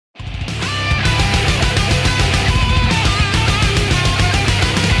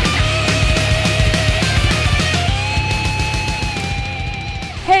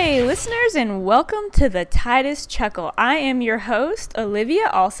Chuckers, and welcome to the Titus Chuckle. I am your host, Olivia,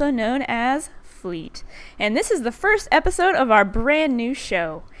 also known as Fleet, and this is the first episode of our brand new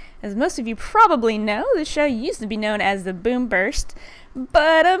show. As most of you probably know, the show used to be known as the Boom Burst,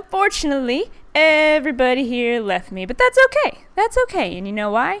 but unfortunately, everybody here left me. But that's okay. That's okay, and you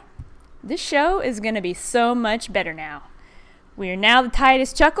know why? This show is going to be so much better now. We are now the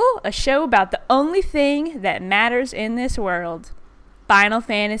Titus Chuckle, a show about the only thing that matters in this world. Final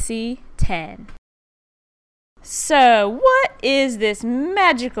Fantasy X. So, what is this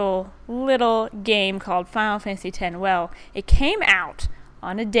magical little game called Final Fantasy X? Well, it came out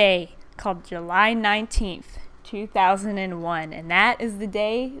on a day called July 19th, 2001, and that is the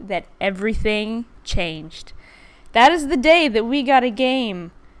day that everything changed. That is the day that we got a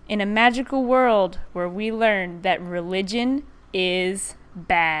game in a magical world where we learned that religion is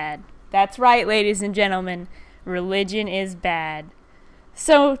bad. That's right, ladies and gentlemen, religion is bad.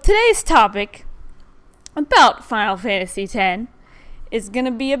 So today's topic about Final Fantasy X is going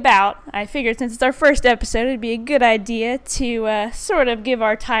to be about, I figured since it's our first episode, it'd be a good idea to sort of give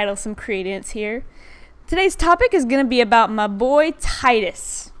our title some credence here. Today's topic is going to be about my boy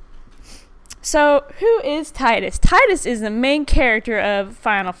Titus. So who is Titus? Titus is the main character of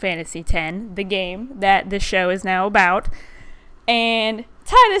Final Fantasy X, the game that the show is now about. And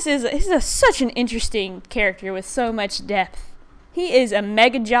Titus is such an interesting character with so much depth. He is a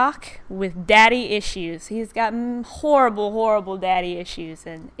mega jock with daddy issues. He's got horrible, horrible daddy issues,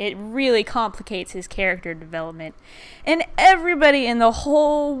 and it really complicates his character development. And everybody in the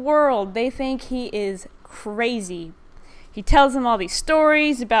whole world, they think he is crazy. He tells them all these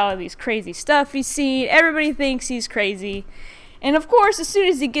stories about all these crazy stuff he's seen. Everybody thinks he's crazy. And of course, as soon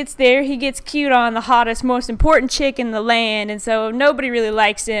as he gets there, he gets cute on the hottest, most important chick in the land, and so nobody really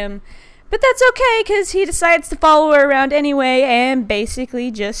likes him. But that's okay, because he decides to follow her around anyway and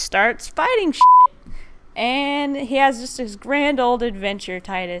basically just starts fighting shit. And he has just this grand old adventure,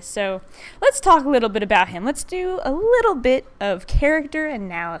 Titus. So let's talk a little bit about him. Let's do a little bit of character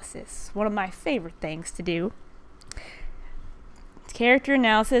analysis. One of my favorite things to do. Character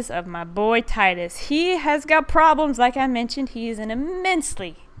analysis of my boy Titus. He has got problems, like I mentioned. He is an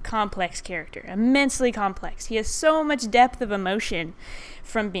immensely complex character. Immensely complex. He has so much depth of emotion.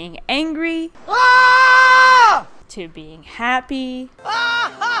 From being angry to being happy.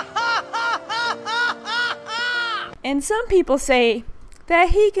 And some people say that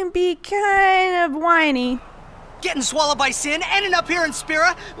he can be kind of whiny. Getting swallowed by sin, ending up here in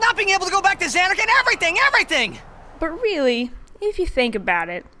Spira, not being able to go back to Xanark, and everything! But really, if you think about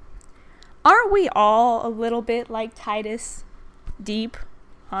it, aren't we all a little bit like Titus? Deep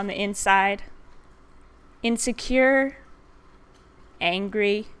on the inside? Insecure?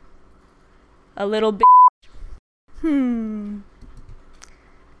 Angry, a little bit.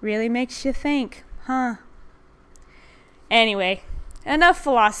 Really makes you think, huh? Anyway, enough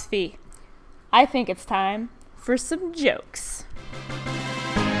philosophy. I think it's time for some jokes.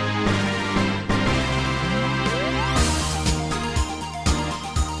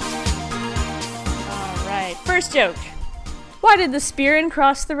 Alright, first joke. Why did the Spearin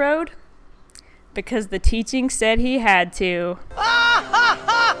cross the road? Because the teaching said he had to.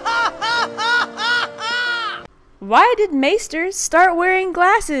 Why did maesters start wearing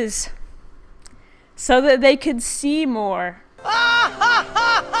glasses? So that they could see more.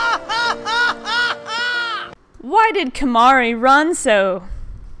 Why did Kamari run so?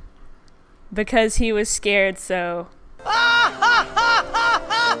 Because he was scared so.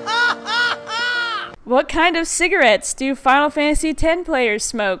 What kind of cigarettes do Final Fantasy X players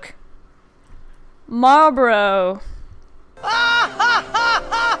smoke? Marlboro.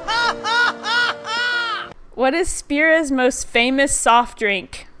 What is Spira's most famous soft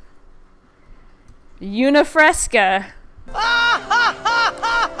drink? Unifresca.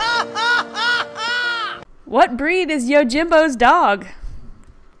 What breed is Yojimbo's dog?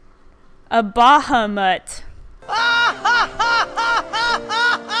 A Bahamut.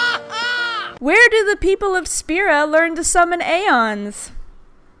 Where do the people of Spira learn to summon Aeons?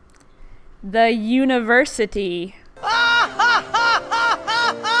 The university.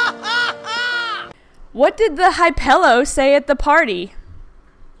 What did the Hypello say at the party?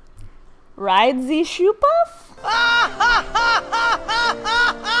 Ride the Shupuff?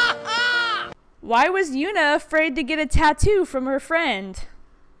 Why was Yuna afraid to get a tattoo from her friend?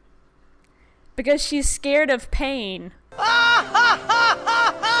 Because she's scared of pain.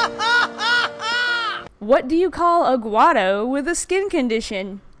 What do you call a Guado with a skin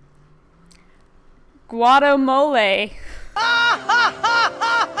condition? Guatomole.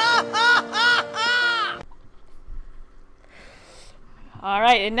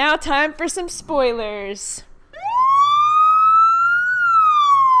 Alright, and now time for some spoilers.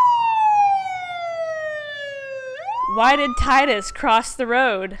 Why did Titus cross the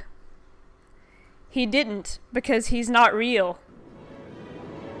road? He didn't, because he's not real.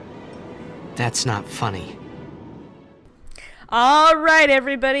 That's not funny. Alright,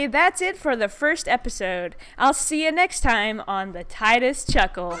 everybody, that's it for the first episode. I'll see you next time on the Titus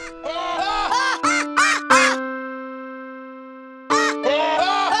Chuckle.